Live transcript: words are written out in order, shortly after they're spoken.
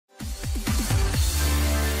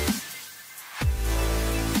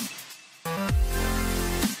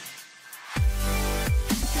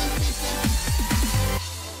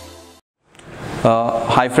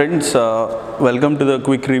Hi friends, welcome to the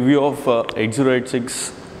quick review of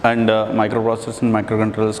 8086 and microprocessors and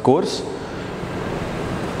microcontrollers course.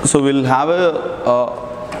 So we'll have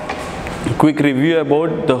a quick review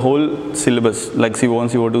about the whole syllabus like CO1,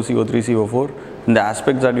 CO2, CO3, CO4 and the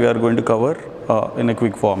aspects that we are going to cover in a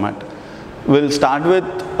quick format. We'll start with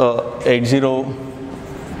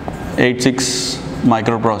 8086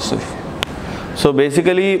 microprocessor. So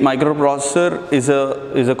basically microprocessor is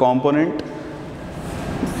a component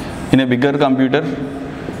in a bigger computer.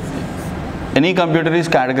 Any computer is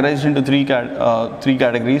categorized into three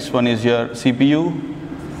categories. One is your CPU,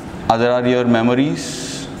 other are your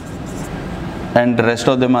memories, and the rest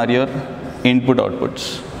of them are your input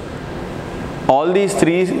outputs. All these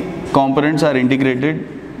three components are integrated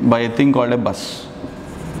by a thing called a bus.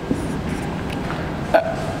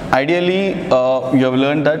 Ideally, you have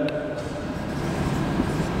learned that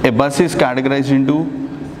a bus is categorized into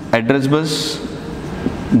address bus,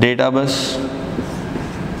 data bus,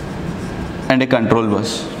 and a control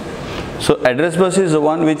bus. So address bus is the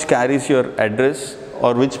one which carries your address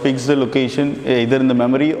or which picks the location either in the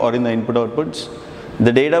memory or in the input outputs.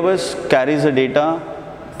 The data bus carries the data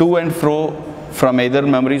to and fro from either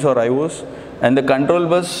memories or IOs, and the control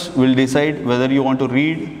bus will decide whether you want to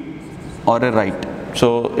read or a write.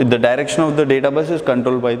 So the direction of the data bus is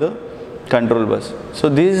controlled by the control bus. So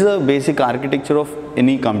this is the basic architecture of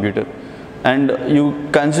any computer. And you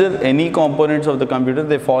consider any components of the computer,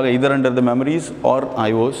 they fall either under the memories or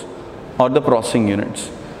IOs or the processing units.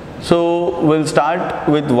 So we'll start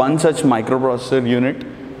with one such microprocessor unit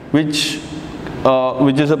which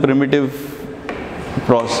is a primitive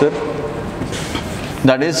processor,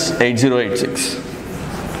 that is 8086.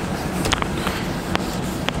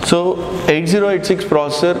 So 8086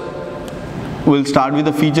 processor, we'll start with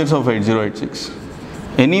the features of 8086.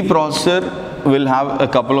 Any processor will have a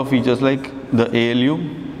couple of features like the ALU,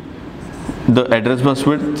 the address bus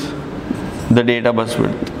width, the data bus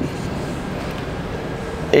width.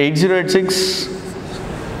 8086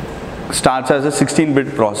 starts as a 16-bit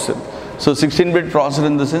processor. So 16-bit processor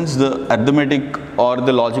in the sense the arithmetic or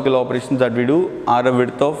the logical operations that we do are a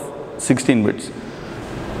width of 16 bits.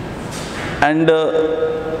 And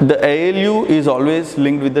the ALU is always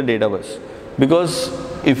linked with the data bus, because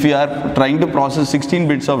if we are trying to process 16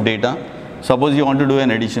 bits of data, suppose you want to do an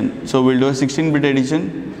addition, so we'll do a 16-bit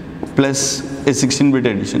addition plus a 16-bit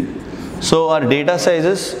addition. So our data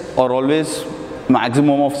sizes are always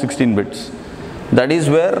maximum of 16 bits. That is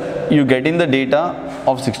where you get in the data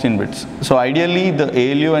of 16 bits. So ideally the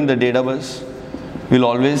ALU and the data bus will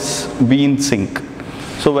always be in sync.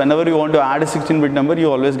 So whenever you want to add a 16-bit number, you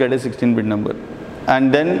always get a 16-bit number,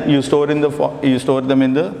 and then you store them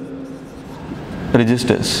in the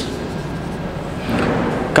registers.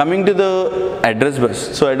 Coming to the address bus.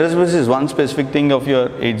 So address bus is one specific thing of your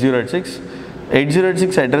 8086.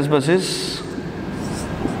 8086 address bus is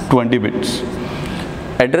 20 bits.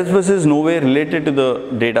 Address bus is nowhere related to the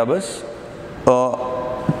data bus.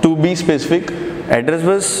 To be specific, address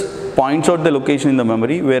bus points out the location in the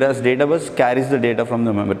memory, whereas data bus carries the data from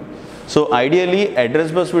the memory. So ideally,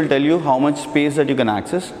 address bus will tell you how much space that you can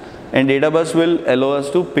access, and data bus will allow us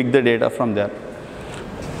to pick the data from there.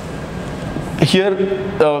 Here,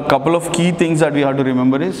 a couple of key things that we have to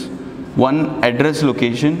remember is, one, address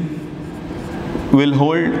location will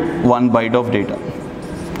hold 1 byte of data.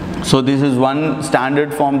 So this is one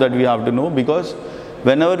standard form that we have to know, because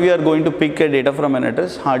whenever we are going to pick a data from an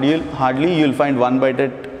address, hardly you will find 1 byte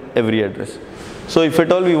at every address. So if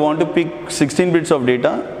at all we want to pick 16 bits of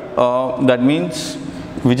data, that means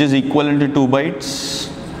which is equivalent to 2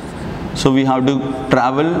 bytes. So we have to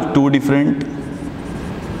travel 2 different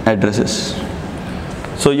addresses.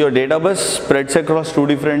 So your data bus spreads across two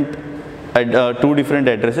different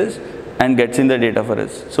addresses and gets in the data for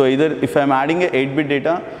us. So either if I am adding a 8-bit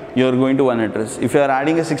data, you are going to one address. If you are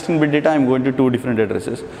adding a 16-bit data, I am going to 2 different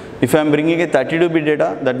addresses. If I am bringing a 32-bit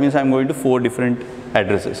data, that means I am going to 4 different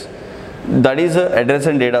addresses. That is the address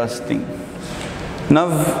and data thing. Now,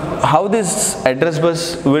 how this address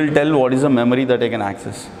bus will tell what is the memory that I can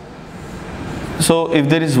access. So if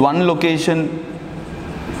there is one location,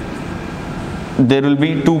 there will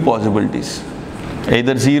be 2 possibilities,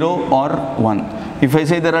 either 0 or 1. If I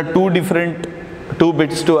say there are 2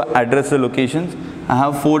 bits to address the locations, I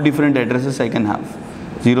have 4 different addresses I can have,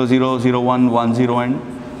 0, 0, 0, 1, 1, 0 and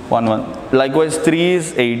 1, 1. Likewise 3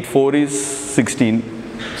 is 8, 4 is 16.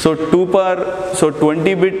 So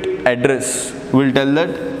 20-bit address will tell that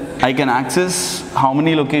I can access how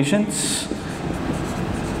many locations?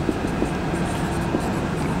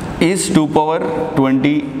 Is 2 power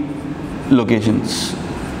 20 locations.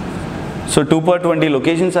 So 2 power 20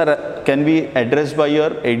 locations are can be addressed by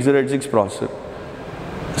your 8086 processor.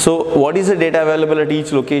 So what is the data available at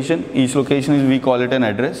each location? Each location is, we call it an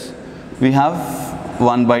address. We have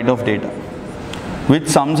 1 byte of data, which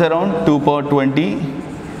sums around 2 power 20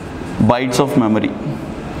 bytes of memory.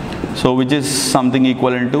 So which is something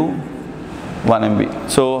equivalent to 1 MB.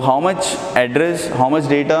 So how much address, how much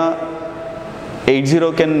data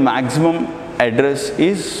 80 can maximum address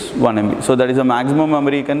is 1 MB. So that is the maximum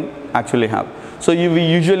memory you can actually have. So we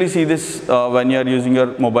usually see this when you are using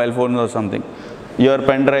your mobile phone or something. Your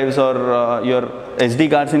pen drives or your SD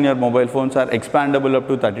cards in your mobile phones are expandable up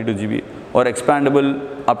to 32 GB or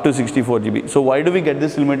expandable up to 64 GB. So why do we get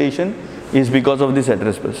this limitation? Is because of this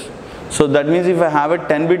address bus. So that means if I have a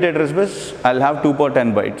 10-bit address bus, I'll have 2 power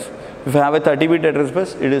 10 bytes. If I have a 30-bit address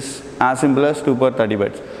bus, it is as simple as 2 power 30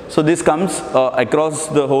 bytes. So this comes across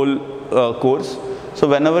the whole course. So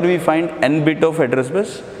whenever we find n bit of address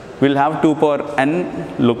bus, we'll have 2 power n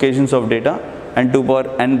locations of data and 2 power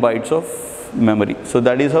n bytes of memory. So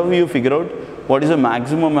that is how you figure out what is the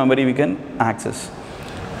maximum memory we can access.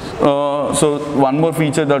 So one more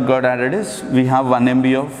feature that got added is we have 1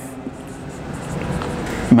 MB of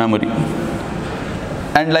memory.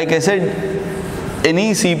 And like I said,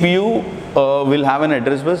 any CPU will have an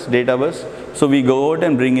address bus, data bus. So we go out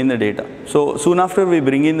and bring in the data. So soon after we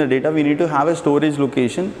bring in the data, we need to have a storage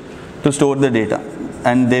location to store the data,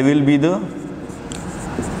 and they will be the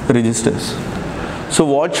registers. So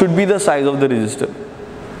what should be the size of the register?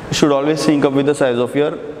 You should always sync up with the size of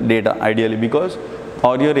your data ideally, because,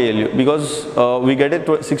 or your ALU, because we get a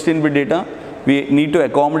 16-bit data, we need to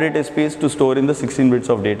accommodate a space to store in the 16 bits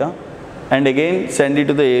of data, and again send it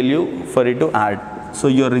to the ALU for it to add. So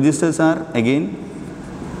your registers are again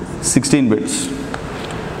 16 bits.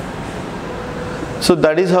 So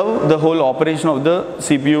that is how the whole operation of the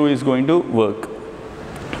CPU is going to work.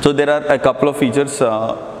 So there are a couple of features,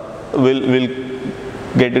 we'll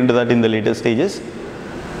get into that in the later stages.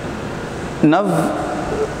 Now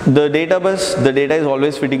the data bus, the data is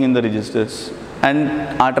always fitting in the registers and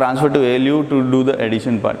are transferred to ALU to do the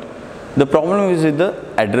addition part. The problem is with the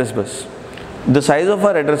address bus. The size of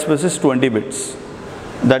our address bus is 20 bits.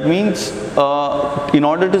 That means in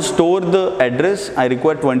order to store the address, I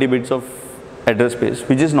require 20 bits of address space,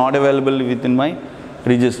 which is not available within my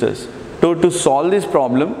registers. So to solve this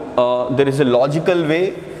problem, there is a logical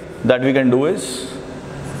way that we can do is,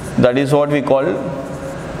 that is what we call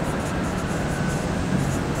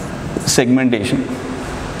segmentation.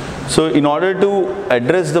 So in order to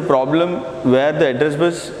address the problem where the address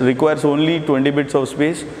bus requires only 20 bits of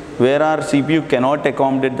space, where our CPU cannot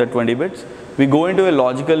accommodate the 20 bits, we go into a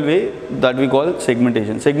logical way that we call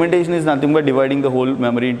segmentation. Segmentation is nothing but dividing the whole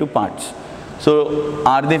memory into parts. So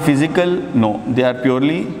are they physical? No, they are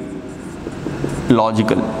purely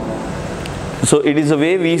logical. So it is a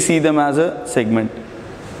way we see them as a segment.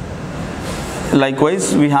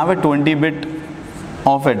 Likewise, we have a 20-bit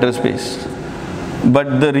of address space,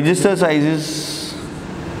 but the register size is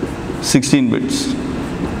 16 bits.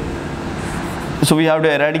 So we have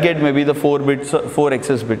to eradicate maybe the 4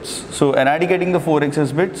 excess bits. So eradicating the 4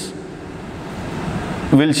 excess bits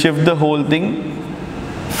will shift the whole thing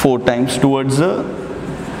 4 times towards the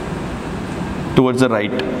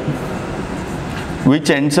right, which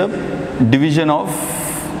ends up division of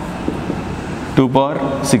 2 power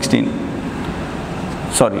 16.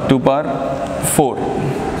 Sorry, 2 power 4.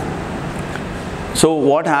 So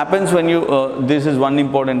what happens when you, this is one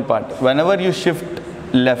important part. Whenever you shift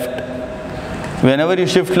left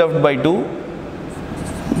by 2,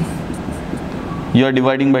 you are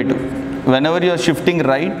dividing by 2. Whenever you are shifting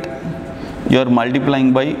right, you are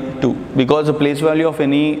multiplying by 2, because the place value of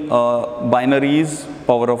any binary is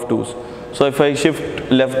power of 2s. So if I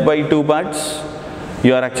shift left by 2 parts,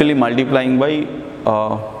 you are actually multiplying by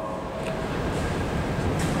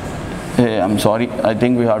I'm sorry, I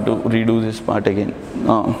think we have to redo this part again.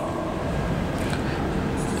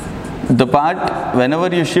 The part,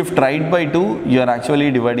 whenever you shift right by 2, you are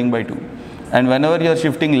actually dividing by 2. And whenever you are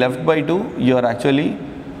shifting left by 2, you are actually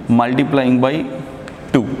multiplying by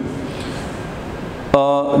 2.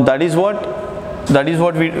 That is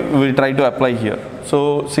what we will try to apply here.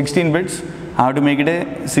 So 16 bits, I have to make it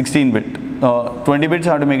a 16 bit. 20 bits,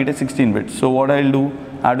 I have to make it a 16 bit. So what I will do,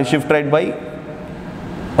 I have to shift right by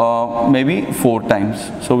maybe 4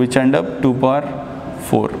 times. So which end up 2 power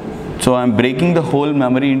 4. So I am breaking the whole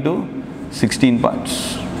memory into 16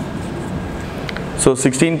 parts. So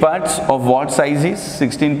 16 parts of what size is?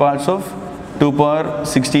 16 parts of 2 power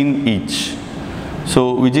 16 each.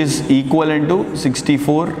 So which is equivalent to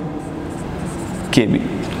 64 KB,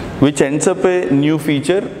 which ends up a new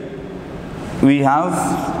feature. We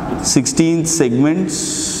have 16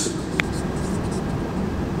 segments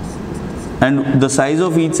and the size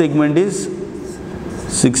of each segment is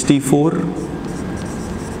 64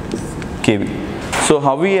 KB. So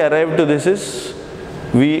how we arrived to this is,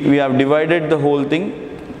 we have divided the whole thing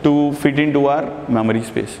to fit into our memory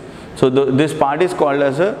space. So this part is called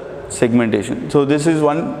as a segmentation. So this is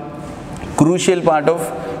one crucial part of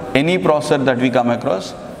any processor that we come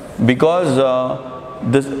across, because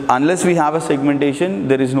unless we have a segmentation,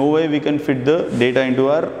 there is no way we can fit the data into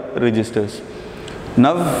our registers.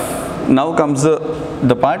 Now comes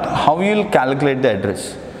the part how you will calculate the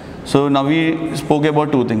address. So now we spoke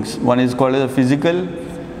about two things. One is called as a physical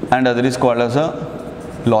and other is called as a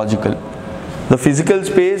logical. The physical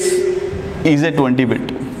space is a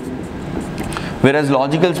 20-bit, whereas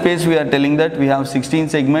logical space, we are telling that we have 16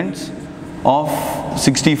 segments of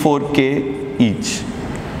 64K each.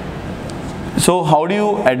 So how do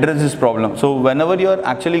you address this problem? So whenever you are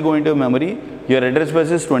actually going to memory, your address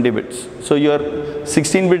space is 20 bits. So your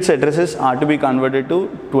 16 bits addresses are to be converted to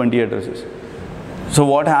 20 addresses. So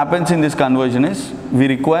what happens in this conversion is, we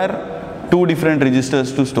require two different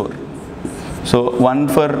registers to store. So one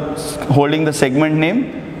for holding the segment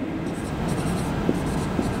name,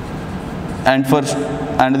 and for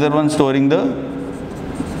another one storing the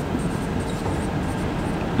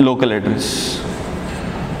local address,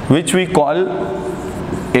 which we call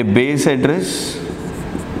a base address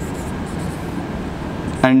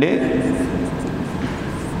and a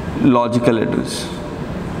logical address.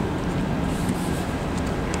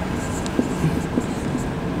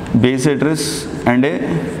 Base address and a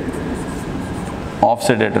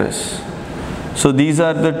offset address. So these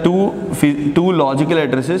are the two logical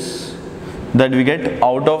addresses that we get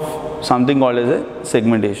out of something called as a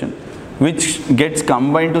segmentation, which gets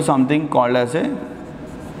combined to something called as a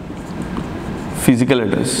physical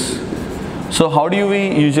address. So how do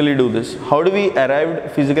we usually do this? How do we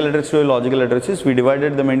arrive physical address to a logical addresses? We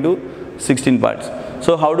divided them into 16 parts.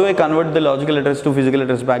 So how do I convert the logical address to physical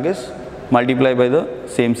address back is, multiply by the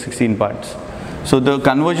same 16 parts. So the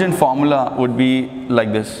conversion formula would be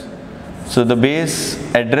like this. So the base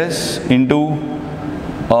address into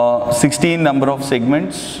 16 number of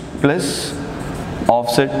segments plus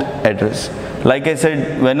offset address. Like I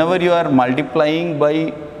said, whenever you are multiplying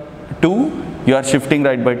by 2, you are shifting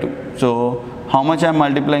right by 2. So how much I am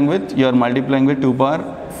multiplying with? You are multiplying with 2 power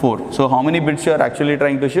 4. So how many bits you are actually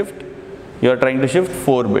trying to shift? You are trying to shift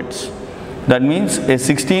 4 bits. That means a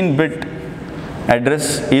 16-bit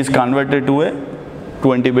address is converted to a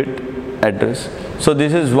 20-bit address. So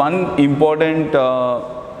this is one important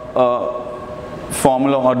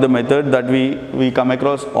formula or the method that we come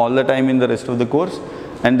across all the time in the rest of the course,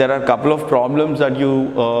 and there are a couple of problems that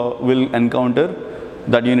you will encounter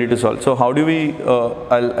that you need to solve. So how do we,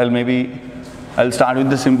 I'll start with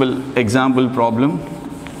the simple example problem.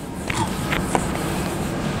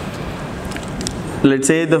 Let's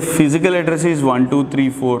say the physical address is the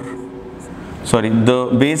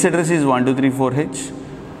base address is 1234H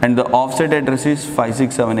and the offset address is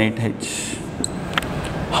 5678H.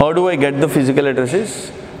 How do I get the physical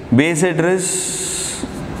addresses? Base address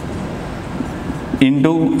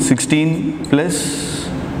into 16 plus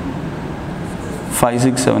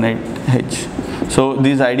 5678H. So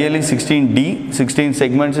these ideally 16D, 16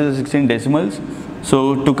 segments is 16 decimals.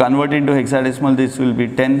 So to convert into hexadecimal, this will be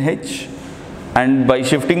 10H. And by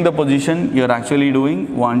shifting the position, you are actually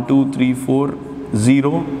doing 1, 2, 3, 4,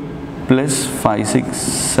 0 plus 5, 6,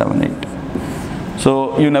 7, 8.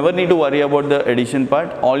 So you never need to worry about the addition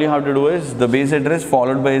part. All you have to do is the base address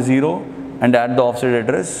followed by a 0 and add the offset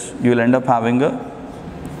address. You will end up having a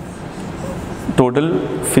total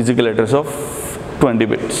physical address of 20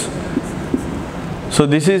 bits. So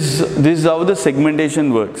this is how the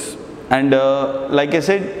segmentation works. And like I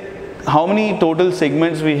said, how many total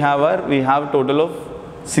segments we have we have total of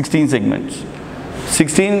 16 segments.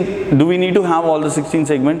 16, do we need to have all the 16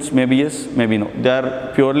 segments? Maybe yes, maybe no. They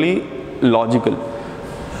are purely logical.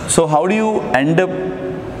 So how do you end up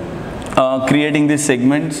creating these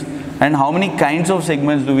segments, and how many kinds of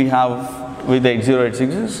segments do we have with the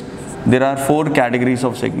 8086s? There are 4 categories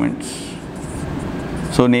of segments.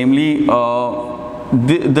 So namely,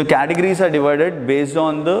 the categories are divided based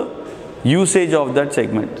on the usage of that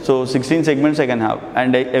segment. So 16 segments I can have,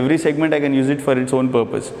 and every segment I can use it for its own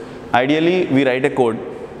purpose. Ideally, we write a code,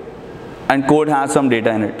 and code has some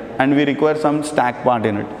data in it, and we require some stack part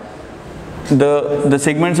in it. The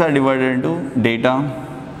segments are divided into data.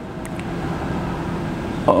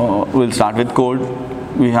 We'll start with code.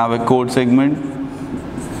 We have a code segment,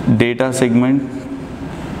 data segment,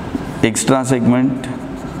 extra segment,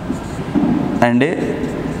 and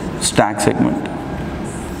a stack segment.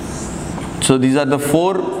 So these are the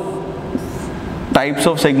 4 types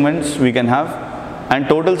of segments we can have, and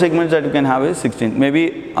total segments that you can have is 16. Maybe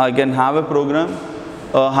I can have a program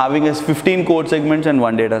having as 15 code segments and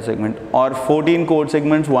 1 data segment, or 14 code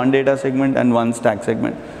segments, 1 data segment and 1 stack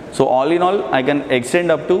segment. So all in all, I can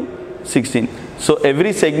extend up to 16. So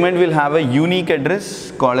every segment will have a unique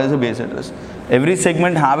address called as a base address. Every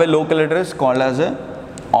segment have a local address called as a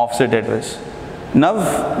offset address. Now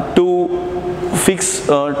to fix,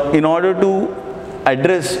 in order to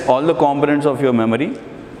address all the components of your memory,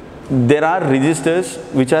 there are registers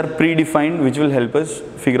which are predefined, which will help us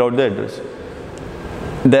figure out the address.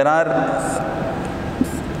 There are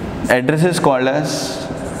addresses called as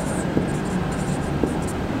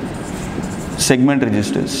segment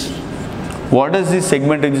registers. What does these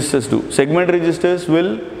segment registers do? Segment registers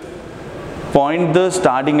will point the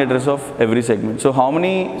starting address of every segment. So how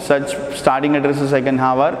many such starting addresses I can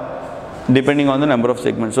have are depending on the number of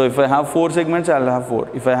segments. So if I have 4 segments, I'll have 4.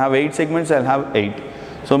 If I have 8 segments, I'll have 8.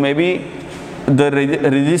 So maybe the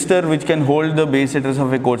register which can hold the base address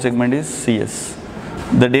of a code segment is CS.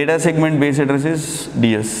 The data segment base address is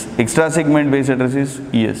DS. Extra segment base address is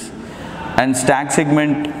ES. And stack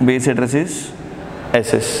segment base address is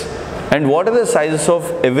SS. And what are the sizes of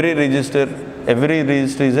every register? Every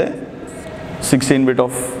register is a 16-bit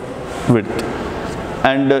of width.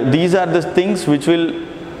 And these are the things which will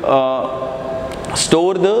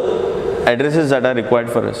store the addresses that are required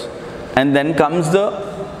for us. And then comes the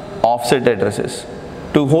offset addresses.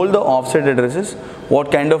 To hold the offset addresses,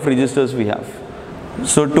 what kind of registers we have?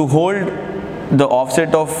 So to hold the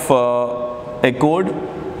offset of a code,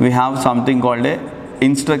 we have something called a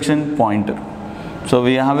instruction pointer. So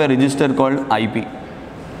we have a register called IP.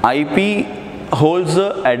 IP holds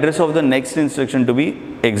the address of the next instruction to be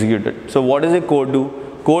executed. So what does a code do?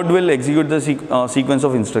 Code will execute the sequence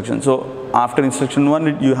of instructions. So after instruction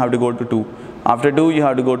 1, you have to go to 2. After 2, you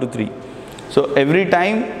have to go to 3. So every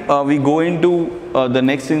time we go into the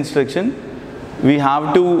next instruction, we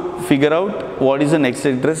have to figure out what is the next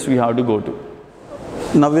address we have to go to.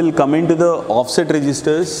 Now we'll come into the offset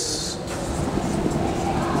registers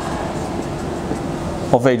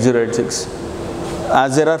of 8086.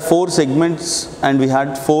 As there are 4 segments and we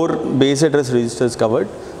had 4 base address registers covered,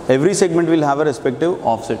 every segment will have a respective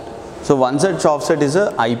offset. So one such offset is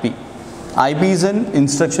a IP. IP is an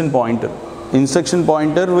instruction pointer. Instruction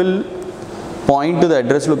pointer will point to the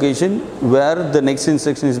address location where the next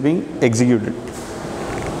instruction is being executed.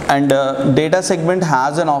 And data segment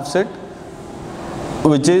has an offset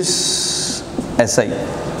which is SI.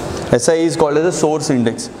 SI is called as a source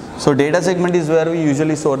index. So data segment is where we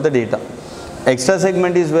usually store the data. Extra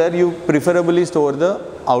segment is where you preferably store the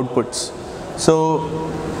outputs. So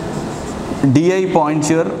DI points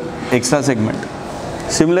your extra segment.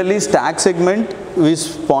 Similarly, stack segment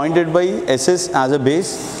is pointed by SS as a base.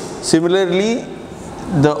 Similarly,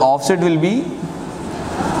 the offset will be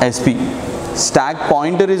SP. Stack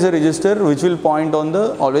pointer is a register which will point on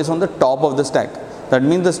the always on the top of the stack. That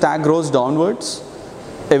means the stack grows downwards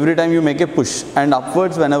every time you make a push and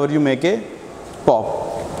upwards whenever you make a pop.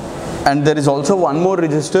 And there is also one more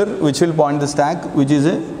register which will point the stack, which is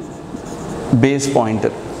a base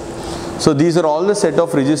pointer. So these are all the set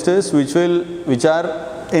of registers which are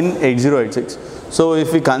in 8086. So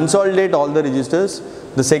if we consolidate all the registers,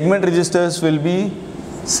 the segment registers will be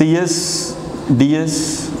CS,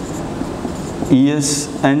 DS,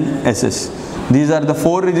 ES and SS. These are the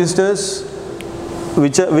 4 registers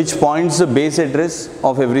which points the base address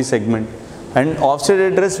of every segment. And offset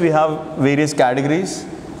address, we have various categories.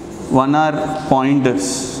 One are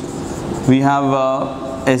pointers. We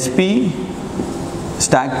have SP,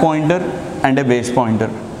 stack pointer and a base pointer.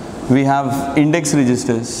 We have index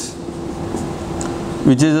registers,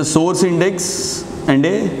 which is a source index and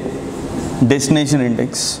a destination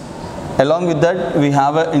index. Along with that, we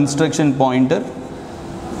have an instruction pointer,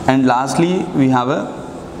 and lastly we have a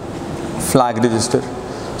flag register.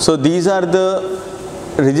 So these are the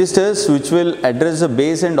registers which will address the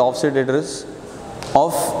base and offset address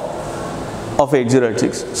of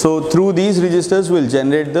 8086. So through these registers we will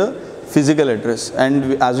generate the physical address,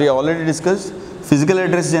 and as we already discussed, physical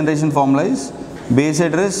address generation formula is base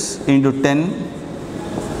address into 10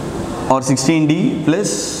 or 16D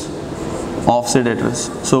plus offset address.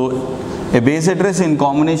 So a base address in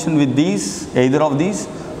combination with these, either of these,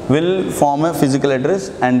 will form a physical address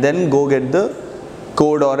and then go get the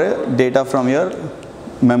code or a data from your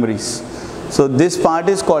memories. So this part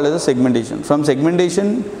is called as a segmentation. From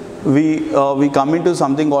segmentation, we come into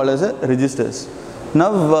something called as a registers.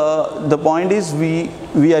 Now the point is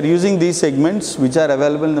we are using these segments which are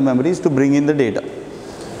available in the memories to bring in the data.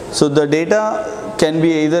 So the data can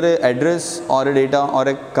be either an address or a data or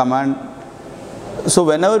a command So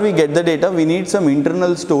whenever we get the data, we need some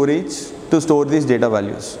internal storage to store these data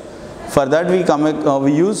values. For that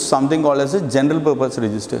we use something called as a general purpose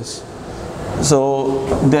registers. So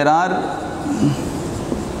there are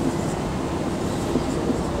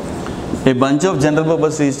a bunch of general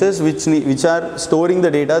purpose registers which are storing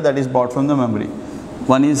the data that is bought from the memory.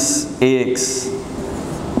 One is AX,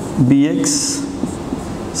 BX,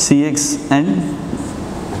 CX and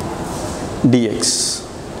DX.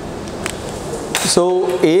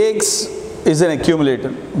 So AX is an accumulator,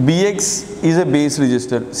 BX is a base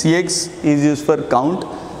register, CX is used for count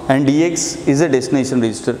and DX is a destination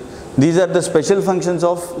register. These are the special functions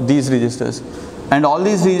of these registers, and all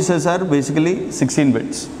these registers are basically 16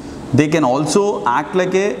 bits. They can also act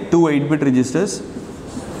like a 2 8-bit registers.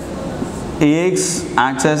 AX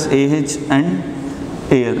acts as AH and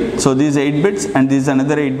AL. So these 8 bits and these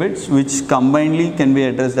another 8 bits which combinedly can be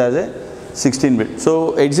addressed as a 16-bit.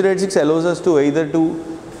 So 8086 allows us to either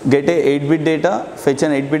to get a 8-bit data, fetch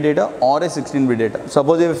an 8-bit data or a 16-bit data.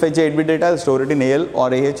 Suppose if I fetch 8-bit data, I'll store it in AL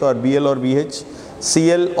or AH or BL or BH,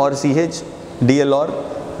 CL or CH, DL or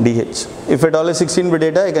DH. If at all a 16-bit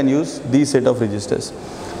data, I can use these set of registers.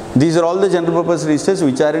 These are all the general purpose registers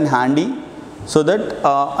which are in handy, so that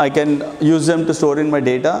I can use them to store in my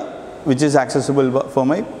data which is accessible for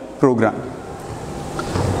my program.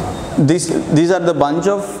 These are the bunch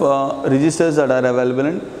of registers that are available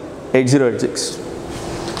in 8086.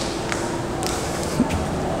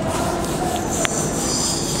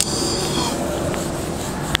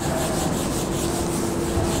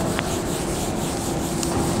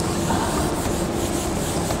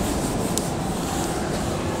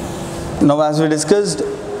 Now, as we discussed,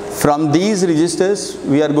 from these registers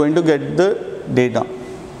we are going to get the data.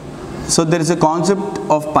 So there is a concept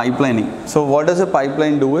of pipelining. So what does a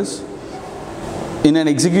pipeline do is, in an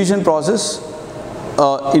execution process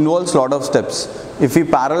involves lot of steps. If we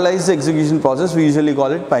parallelize the execution process, we usually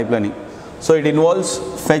call it pipelining. So it involves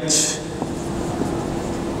fetch,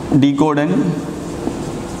 decode and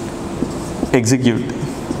execute.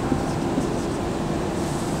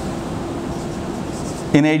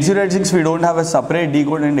 In 8086 we don't have a separate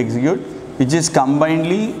decode and execute, which is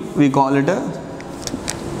combinedly we call it a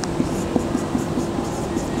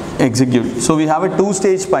execute. So we have a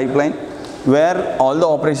 2-stage pipeline where all the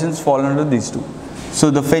operations fall under these two.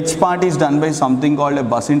 So the fetch part is done by something called a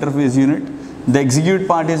bus interface unit. The execute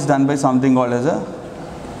part is done by something called as a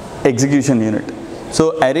execution unit.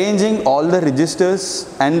 So arranging all the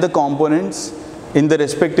registers and the components in the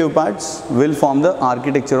respective parts will form the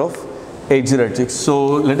architecture of 8086. So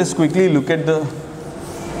let us quickly look at the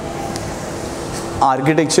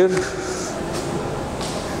architecture.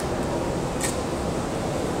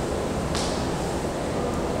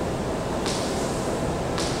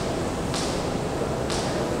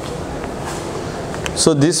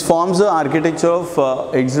 So this forms the architecture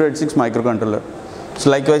of 8086 microcontroller. So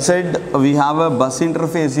like I said, we have a bus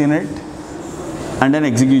interface unit and an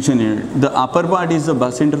execution unit. The upper part is the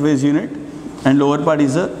bus interface unit and lower part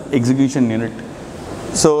is the execution unit.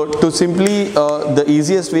 So to simply, the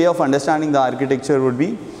easiest way of understanding the architecture would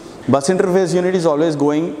be, bus interface unit is always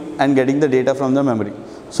going and getting the data from the memory.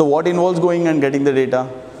 So what involves going and getting the data?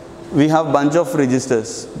 We have bunch of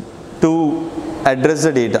registers to address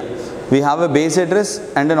the data. We have a base address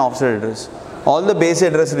and an offset address. All the base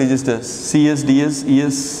address registers, CS, DS,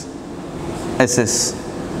 ES, SS,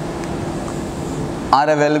 are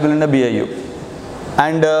available in the BIU.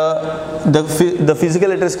 And the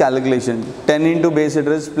physical address calculation, 10 into base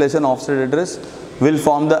address plus an offset address will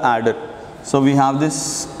form the adder. So we have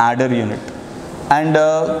this adder unit. And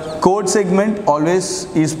code segment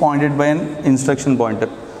always is pointed by an instruction pointer.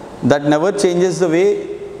 That never changes the way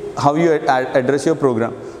how you address your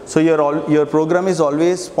program. So your program is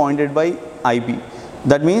always pointed by IP.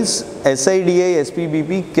 That means SIDI,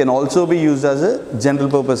 SPBP can also be used as a general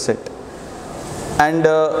purpose set. And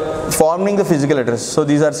forming the physical address. So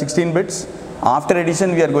these are 16 bits. After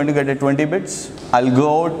addition we are going to get a 20 bits. I'll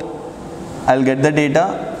go out, I'll get the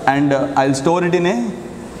data and I'll store it in a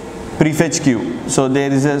prefetch queue. So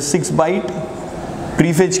there is a 6-byte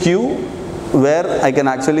prefetch queue where I can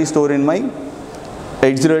actually store in my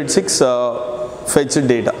 8086 fetched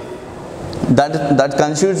data. That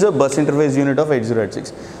constitutes the bus interface unit of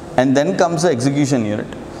 8086. And then comes the execution unit.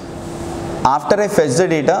 After I fetch the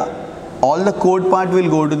data, all the code part will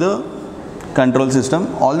go to the control system.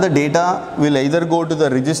 All the data will either go to the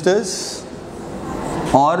registers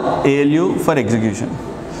or ALU for execution.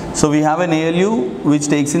 So we have an ALU which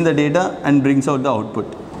takes in the data and brings out the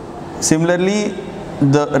output. Similarly,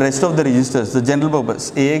 the rest of the registers, the general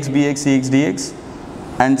purpose, AX, BX, CX, DX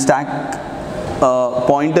and stack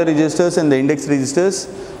pointer registers and the index registers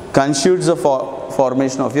constitutes the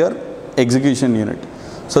formation of your execution unit.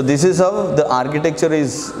 So this is how the architecture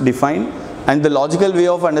is defined, and the logical way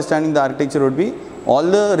of understanding the architecture would be all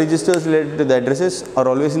the registers related to the addresses are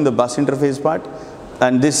always in the bus interface part,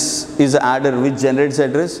 and this is the adder which generates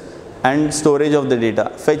address and storage of the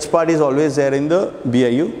data. Fetch part is always there in the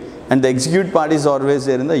BIU, and the execute part is always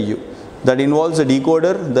there in the U. That involves the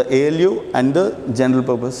decoder, the ALU and the general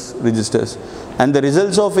purpose registers. And the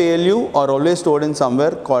results of ALU are always stored in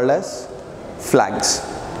somewhere called as flags.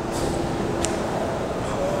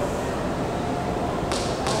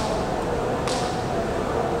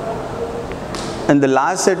 And the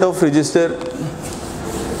last set of register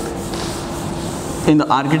in the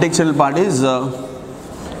architectural part is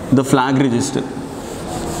the flag register.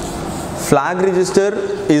 Flag register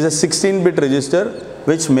is a 16-bit register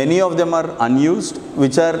which many of them are unused,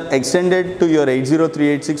 which are extended to your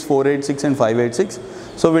 80386, 486 and 586.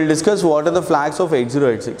 So we'll discuss what are the flags of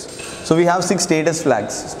 8086. So we have 6 status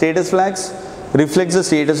flags. Status flags reflects the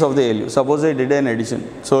status of the ALU. Suppose I did an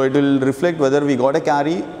addition, so it will reflect whether we got a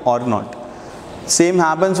carry or not. Same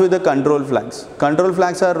happens with the control flags. Control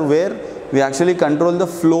flags are where we actually control the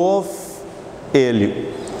flow of ALU.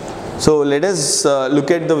 So let us look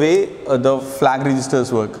at the way the flag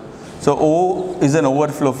registers work. So O is an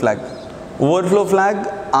overflow flag. Overflow flag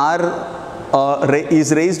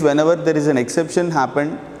is raised whenever there is an exception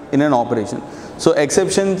happened in an operation. So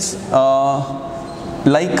exceptions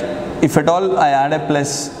like if at all I add a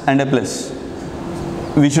plus and a plus,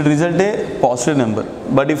 we should result a positive number.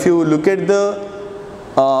 But if you look at the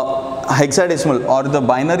hexadecimal or the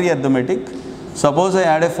binary arithmetic, suppose I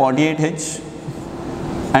add a 48H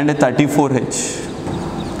and a 34H,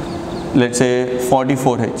 let's say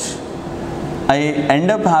 44H, I end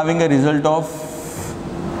up having a result of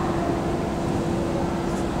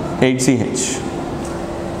 8CH.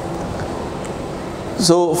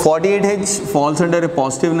 So 48H falls under a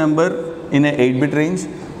positive number in a 8-bit range,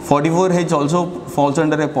 44H also falls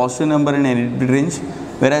under a positive number in an 8-bit range,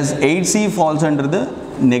 whereas 8C falls under the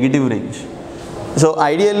negative range. So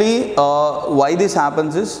ideally why this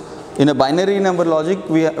happens is, in a binary number logic,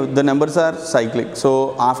 the numbers are cyclic.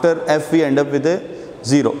 So after F we end up with a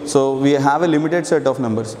 0. So we have a limited set of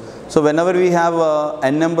numbers. So whenever we have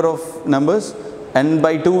n number of numbers, n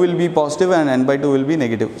by 2 will be positive and n by 2 will be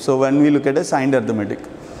negative. So when we look at a signed arithmetic,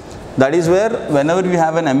 that is where whenever we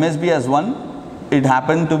have an MSB as 1, it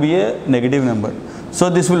happened to be a negative number. So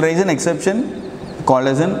this will raise an exception called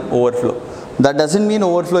as an overflow. That doesn't mean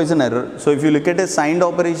overflow is an error. So if you look at a signed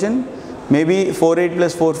operation, maybe 48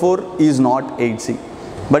 plus 44 is not 8C.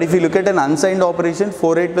 But if you look at an unsigned operation,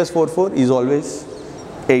 48 plus 44 is always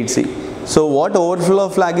 8C. So what overflow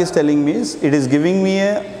flag is telling me is, it is giving me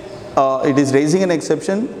it is raising an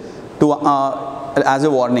exception to as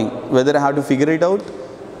a warning, whether I have to figure it out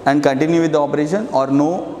and continue with the operation, or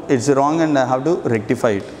no, it's wrong and I have to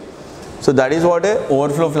rectify it. So that is what a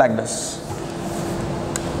overflow flag does.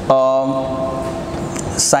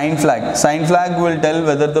 Sign flag. Sign flag will tell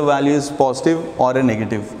whether the value is positive or a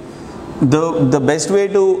negative. The best way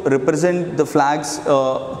to represent the flags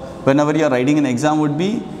whenever you are writing an exam would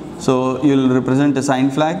be, so you will represent a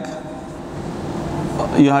sign flag.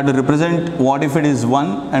 You have to represent what if it is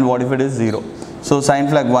 1 and what if it is 0. So sign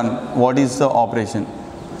flag 1, what is the operation?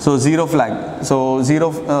 So 0 flag. So 0,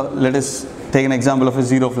 let us take an example of a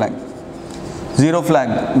 0 flag. 0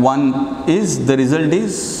 flag 1 is, the result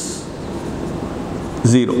is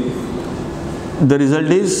 0. The result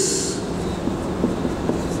is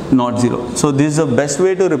not 0. So this is the best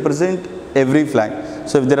way to represent every flag.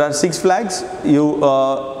 So if there are 6 flags, you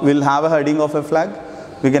will have a heading of a flag.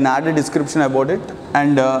 We can add a description about it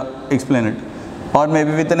and explain it. Or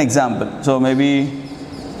maybe with an example. So maybe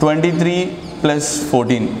 23 plus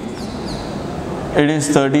 14. It is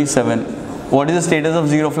 37. What is the status of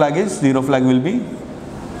 0 flag is? 0 flag will be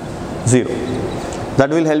 0. That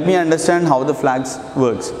will help me understand how the flags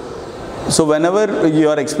works. So whenever you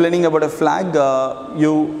are explaining about a flag,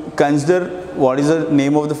 you consider what is the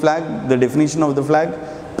name of the flag, the definition of the flag,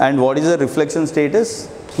 and what is the reflection status,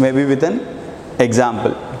 maybe with an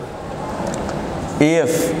example.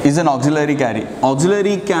 AF is an auxiliary carry.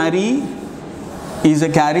 Auxiliary carry is a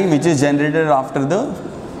carry which is generated after the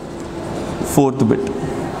 4th bit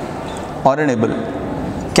or an able.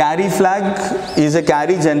 Carry flag is a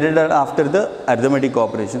carry generated after the arithmetic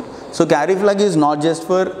operation. So carry flag is not just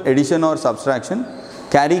for addition or subtraction.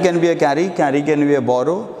 Carry can be a carry can be a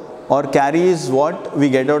borrow, or carry is what we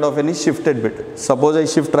get out of any shifted bit. Suppose I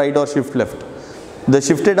shift right or shift left. The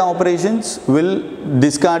shifted operations will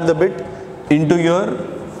discard the bit into your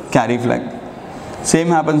carry flag. Same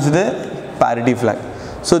happens with the parity flag.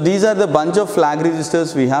 So these are the bunch of flag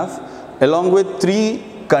registers we have, along with 3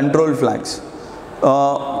 control flags.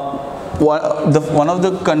 One of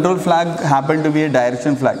the control flag happened to be a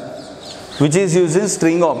direction flag, which is used in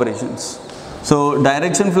string operations. So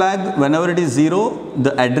direction flag, whenever it is 0,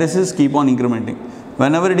 the addresses keep on incrementing.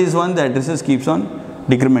 Whenever it is 1, the addresses keeps on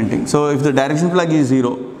decrementing. So if the direction flag is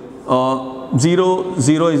 0, 0,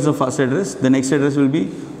 0 is the first address, the next address will be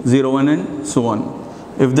 0, 1 and so on.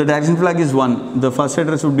 If the direction flag is 1, the first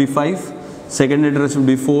address would be 5, second address would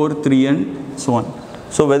be 4, 3 and so on.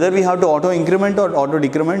 So whether we have to auto increment or auto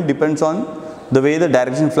decrement depends on the way the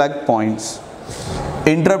direction flag points.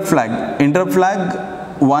 Interrupt flag. Interrupt flag,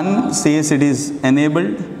 1 says it is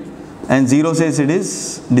enabled and 0 says it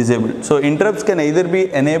is disabled. So interrupts can either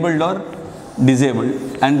be enabled or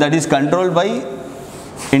disabled, and that is controlled by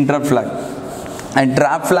interrupt flag. And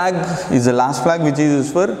trap flag is the last flag, which is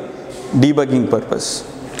used for debugging purpose.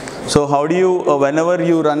 So how do you, whenever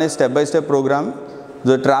you run a step-by-step program,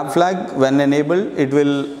 the trap flag, when enabled, it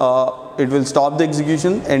will stop the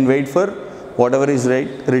execution and wait for whatever is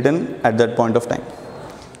written at that point of time.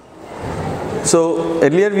 So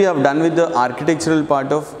earlier we have done with the architectural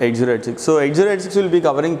part of 8086. So 8086 will be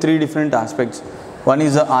covering 3 different aspects. One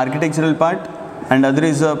is the architectural part, and other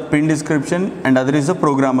is a pin description, and other is a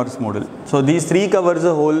programmer's model. So these 3 covers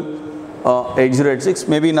the whole 8086.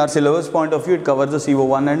 Maybe in our syllabus point of view, it covers the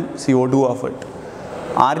CO1 and CO2 of it.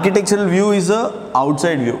 Architectural view is a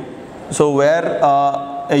outside view. So where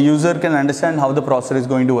a user can understand how the processor is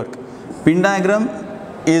going to work. Pin diagram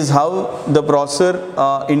is how the processor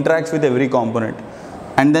interacts with every component.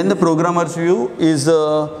 And then the programmer's view is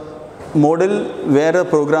a model where a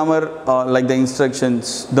programmer, like the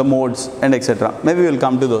instructions, the modes and etc. Maybe we will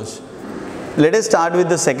come to those. Let us start with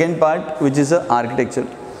the second part, which is the architecture,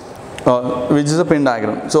 which is a pin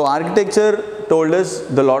diagram. So architecture told us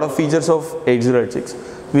the lot of features of 8086.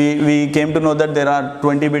 We came to know that there are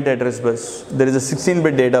 20-bit address bus, there is a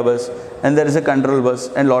 16-bit data bus, and there is a control bus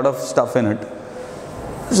and lot of stuff in it.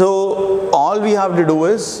 So all we have to do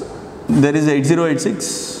is, there is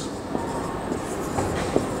 8086,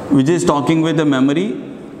 which is talking with a memory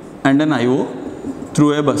and an I/O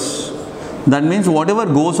through a bus. That means whatever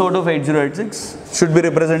goes out of 8086 should be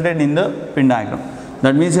represented in the pin diagram.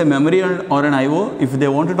 That means a memory or an I/O, if they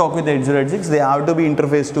want to talk with 8086, they have to be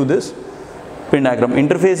interfaced to this pin diagram.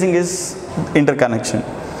 Interfacing is interconnection.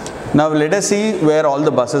 Now let us see where all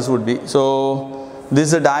the buses would be. So this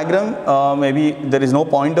is a diagram. Maybe there is no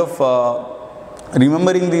point of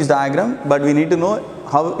remembering this diagram, but we need to know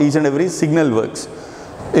how each and every signal works.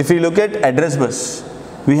 If we look at address bus,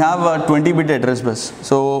 we have a 20-bit address bus.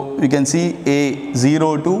 So you can see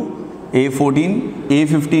A0 to A14,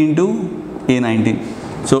 A15 to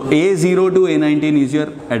A19. So A0 to A19 is your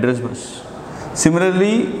address bus.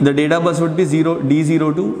 Similarly, the data bus would be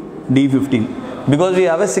D0 to D15, because we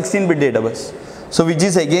have a 16-bit data bus. So which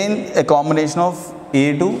is again a combination of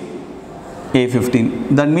A to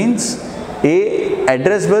A15. That means A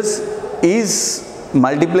address bus is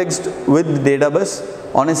multiplexed with data bus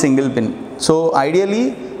on a single pin. So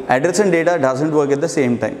ideally, address and data doesn't work at the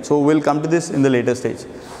same time. So we'll come to this in the later stage.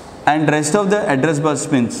 And rest of the address bus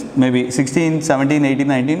pins, maybe 16, 17, 18,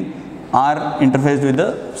 19, are interfaced with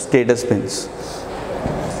the status pins.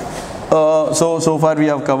 So far we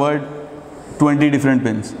have covered 20 different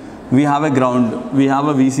pins. We have a ground, we have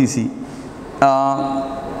a VCC,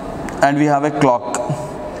 and we have a clock.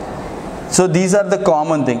 So these are the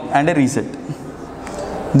common thing, and a reset.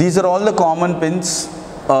 These are all the common pins,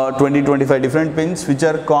 20-25 different pins, which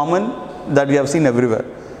are common, that we have seen everywhere.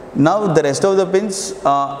 Now the rest of the pins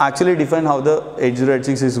actually define how the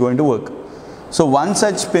 8086 is going to work. So one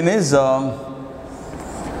such pin is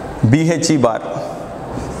BHE bar.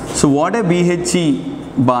 So what a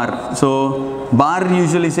BHE bar? So bar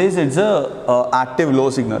usually says it's a active low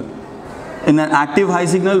signal. In an active high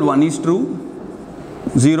signal, 1 is true,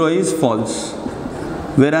 0 is false.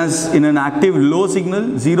 Whereas in an active low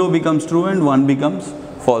signal, 0 becomes true and 1 becomes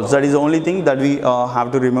false. That is the only thing that we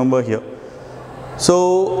have to remember here.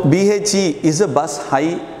 So BHE is a bus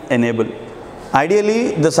high enable.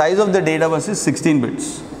 Ideally, the size of the data bus is 16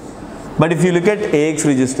 bits. But if you look at AX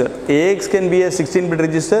register, AX can be a 16-bit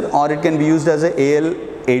register, or it can be used as a AL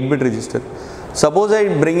 8-bit register. Suppose I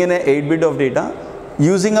bring in a 8-bit of data,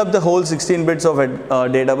 using up the whole 16 bits of a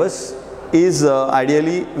data bus is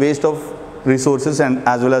ideally waste of resources and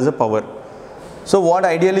as well as the power. So what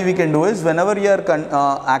ideally we can do is, whenever you are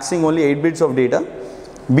accessing only 8 bits of data,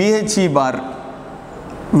 BHE bar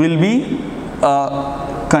will be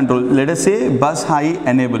control. Let us say bus high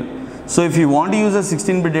enable. So if you want to use a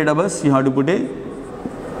 16-bit data bus, you have to put a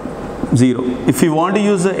 0. If you want to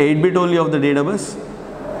use the 8-bit only of the data bus,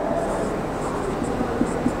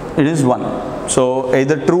 it is 1. So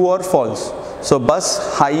either true or false. So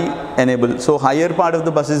bus high enable. So higher part of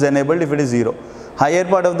the bus is enabled if it is 0. Higher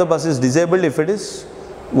part of the bus is disabled if it is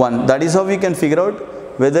 1. That is how we can figure out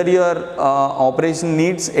whether your operation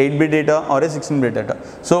needs 8-bit data or a 16-bit data.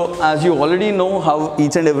 So as you already know how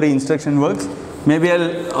each and every instruction works, maybe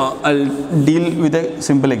I'll deal with a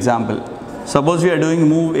simple example. Suppose we are doing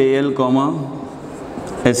move AL comma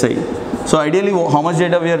SI. So ideally how much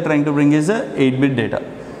data we are trying to bring is a 8-bit data.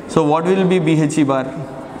 So what will be BHE bar?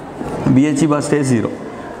 BHE bar stays 0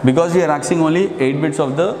 because we are accessing only 8 bits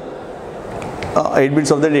of the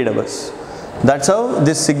data bus. That's how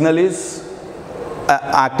this signal is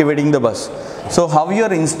activating the bus. So how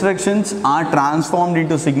your instructions are transformed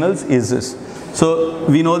into signals is this. So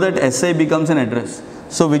we know that SI becomes an address.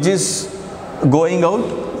 So which is going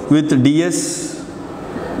out with DS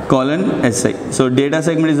colon SI. So data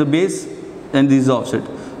segment is a base and this is offset.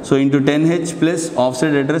 So into 10H plus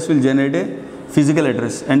offset address will generate a physical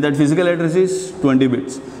address, and that physical address is 20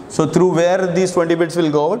 bits. So through where these 20 bits will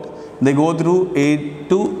go out? They go through A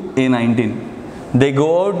to A19. They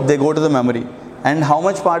go out, they go to the memory. And how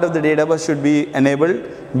much part of the data bus should be enabled?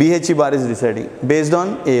 BHE bar is deciding based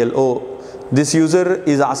on AL. Oh, this user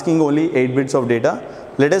is asking only 8 bits of data.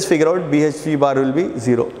 Let us figure out BHE bar will be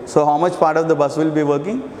 0. So how much part of the bus will be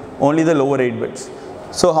working? Only the lower 8 bits.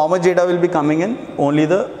 So how much data will be coming in? Only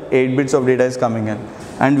the 8 bits of data is coming in.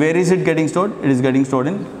 And where is it getting stored? It is getting stored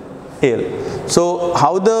in AL. So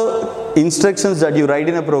how the instructions that you write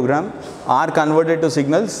in a program are converted to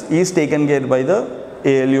signals is taken care by the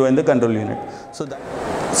ALU and the control unit. So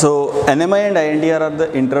NMI and INTR are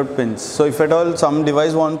the interrupt pins. So if at all some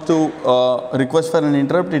device wants to request for an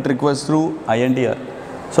interrupt, it requests through INTR.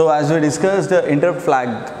 So as we discussed, the interrupt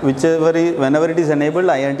flag, whenever it is enabled,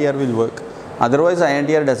 INTR will work. Otherwise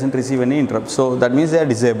INTR doesn't receive any interrupt. So that means they are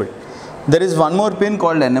disabled. There is one more pin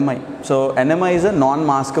called NMI. So NMI is a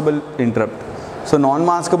non-maskable interrupt. So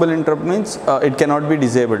non-maskable interrupt means it cannot be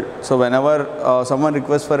disabled. So whenever someone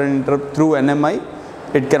requests for an interrupt through NMI,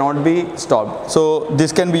 it cannot be stopped. So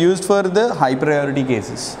this can be used for the high priority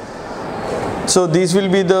cases. So these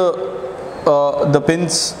will be the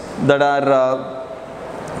pins that are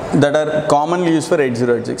commonly used for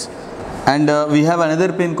 8086. And we have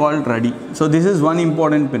another pin called ready. So this is one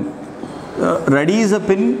important pin. Ready is a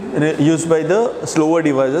pin used by the slower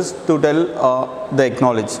devices to tell the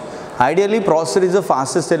acknowledge. Ideally, processor is the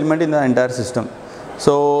fastest element in the entire system.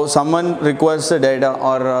 So someone requests the data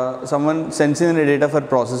or someone sends in the data for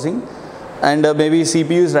processing, and maybe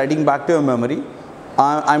CPU is writing back to your memory.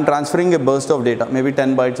 I'm transferring a burst of data, maybe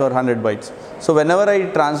 10 bytes or 100 bytes. So whenever I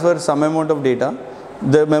transfer some amount of data,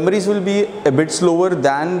 the memories will be a bit slower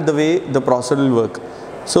than the way the processor will work.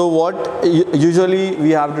 So what usually we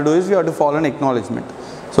have to do is we have to follow an acknowledgement.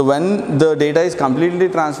 So when the data is completely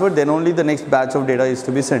transferred, then only the next batch of data is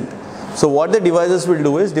to be sent. So what the devices will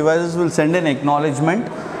do is devices will send an acknowledgement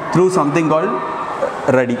through something called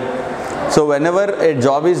ready. So whenever a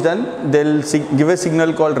job is done, they'll give a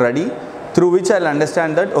signal called ready, through which I'll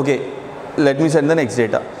understand that okay, let me send the next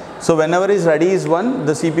data. So whenever is ready is 1,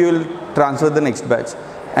 the CPU will transfer the next batch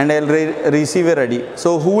and I'll receive a ready.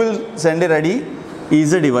 So who will send a ready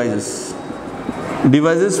is the devices.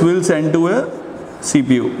 Devices will send to a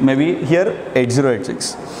CPU, maybe here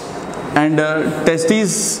 8086. And test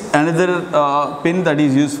is another pin that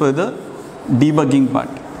is used for the debugging part.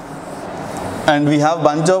 And we have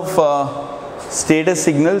bunch of status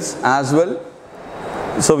signals as well.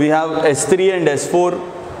 So we have S3 and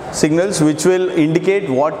S4 signals which will indicate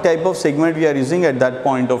what type of segment we are using at that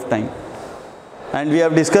point of time. And we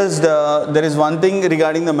have discussed there is one thing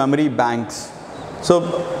regarding the memory banks. So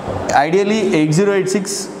ideally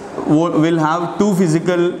 8086 will have two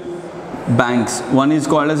physical banks. One is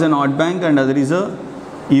called as an odd bank and other is a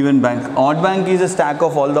even bank. Odd bank is a stack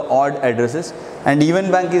of all the odd addresses and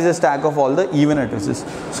even bank is a stack of all the even addresses.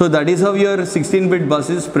 So that is how your 16-bit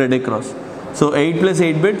bus is spread across. So 8 plus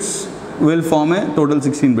 8 bits will form a total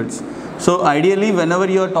 16 bits. So ideally whenever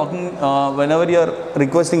you are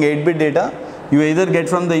requesting 8-bit data, you either get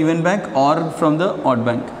from the even bank or from the odd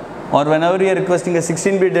bank. Or whenever you are requesting a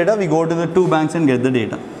 16-bit data, we go to the two banks and get the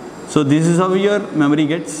data. So this is how your memory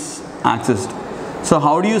gets accessed. So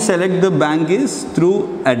how do you select the bank is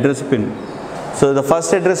through address pin. So the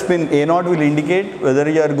first address pin A0 will indicate whether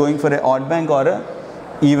you are going for an odd bank or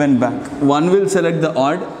a even bank. 1 will select the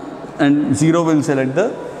odd and 0 will select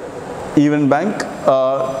the even bank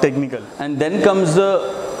technical. And then comes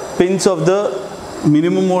the pins of the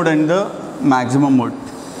minimum mode and the maximum mode.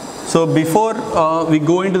 So before we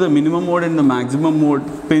go into the minimum mode and the maximum mode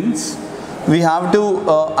pins, we have to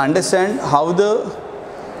understand how the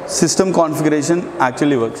system configuration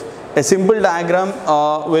actually works. A simple diagram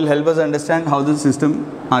will help us understand how the system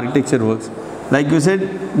architecture works. Like you said,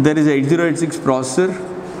 there is 8086 processor,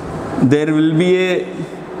 there will be a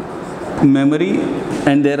memory,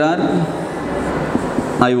 and there are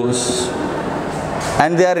IOs,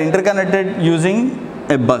 and they are interconnected using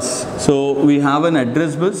a bus. So we have an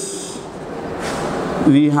address bus,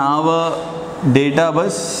 we have a data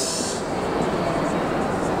bus,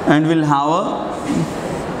 and we'll have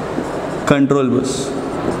a control bus.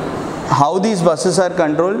 How these buses are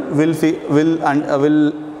controlled will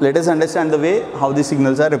let us understand the way how the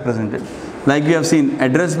signals are represented. Like we have seen,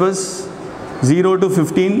 address bus 0 to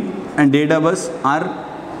 15 and data bus are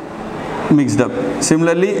mixed up.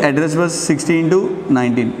 Similarly, address bus 16 to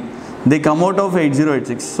 19. They come out of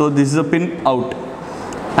 8086. So this is a pin out.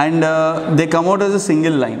 And they come out as a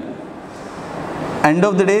single line. End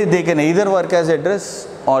of the day, they can either work as address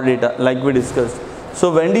or data, like we discussed.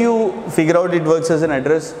 So when do you figure out it works as an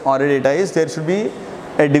address or a data is there should be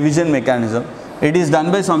a division mechanism. It is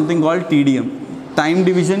done by something called TDM, time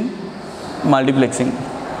division multiplexing.